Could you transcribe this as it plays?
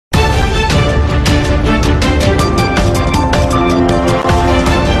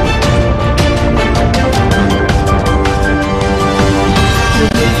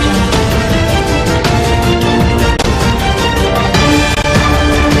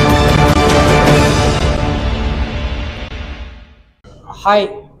Hi,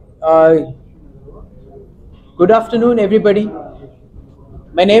 good afternoon, everybody.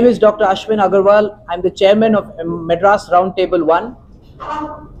 My name is Dr. Ashwin Agarwal. I'm the chairman of Madras Round Table 1.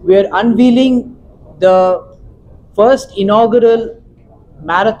 We are unveiling the first inaugural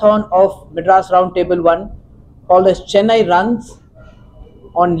marathon of Madras Round Table 1 called as Chennai Runs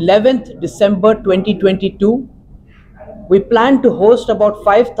on 11th December 2022. We plan to host about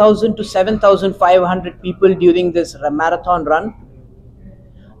 5,000 to 7,500 people during this marathon run.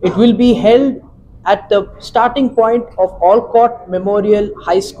 It will be held at the starting point of Alcott Memorial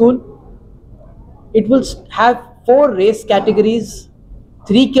High School. It will have 4 race categories: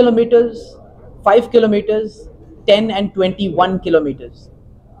 3 kilometers, 5 kilometers, 10 and 21 kilometers.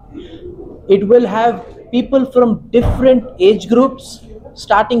 It will have people from different age groups,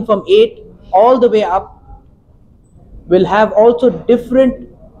 starting from 8 all the way up. We'll have also different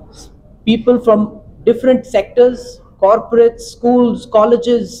people from different sectors: corporates, schools,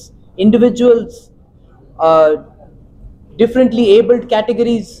 colleges, individuals, differently abled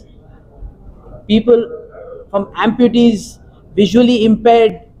categories, people from amputees, visually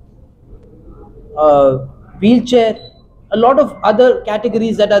impaired, wheelchair, a lot of other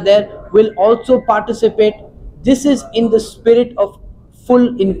categories that are there will also participate. This is in the spirit of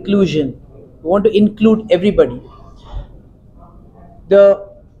full inclusion. We want to include everybody. The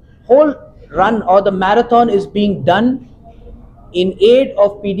whole run or the marathon is being done in aid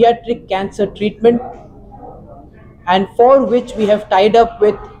of pediatric cancer treatment, and for which we have tied up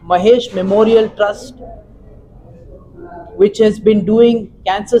with Mahesh Memorial Trust, which has been doing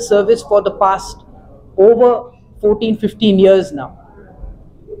cancer service for the past over 14-15 years now.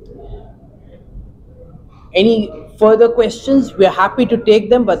 Any further questions? We are happy to take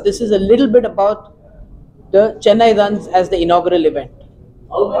them, but this is a little bit about the Chennai Runs as the inaugural event.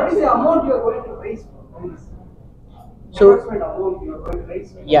 What is the amount you are going to raise for this? So, Amount you are going to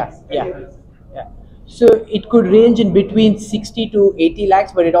raise for yeah. So it could range in between 60 to 80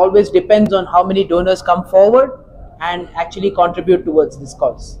 lakhs, but it always depends on how many donors come forward and actually contribute towards this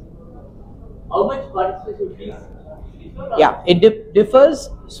cause. How much participation fees? Yeah, it differs.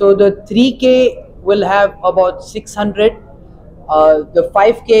 So the 3K will have about 600, the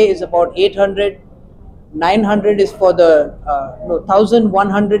 5K is about 800, 900 is for the,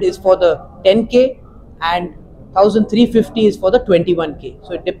 1100 is for the 10K, and 1350 is for the 21K.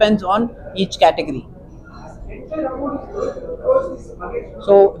 So it depends on each category.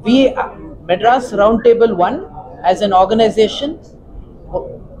 So we, Madras Round Table 1 as an organization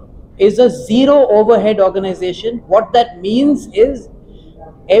is a zero overhead organization. What that means is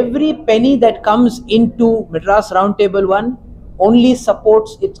every penny that comes into Madras Round Table 1 only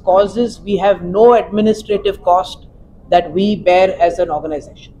supports its causes. We have no administrative cost that we bear as an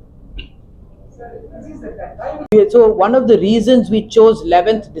organization. So one of the reasons we chose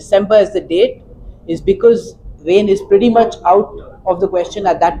 11th December as the date is because rain is pretty much out of the question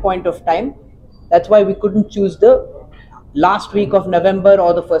at that point of time. That's why we couldn't choose the last week of November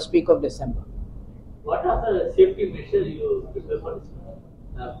or the first week of December. What are the safety measures you prepare for this?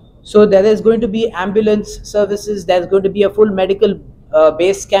 So there is going to be ambulance services, there's going to be a full medical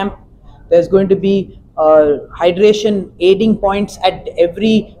base camp, there's going to be hydration aiding points at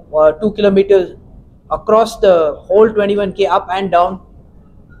every 2 kilometers across the whole 21K up and down.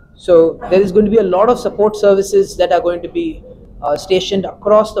 So there is going to be a lot of support services that are going to be stationed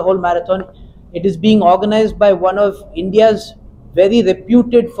across the whole marathon. It is being organized by one of India's very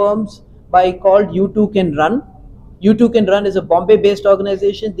reputed firms called You Too Can Run. You Too Can Run is a Bombay-based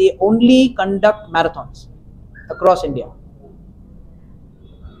organization. They only conduct marathons across India.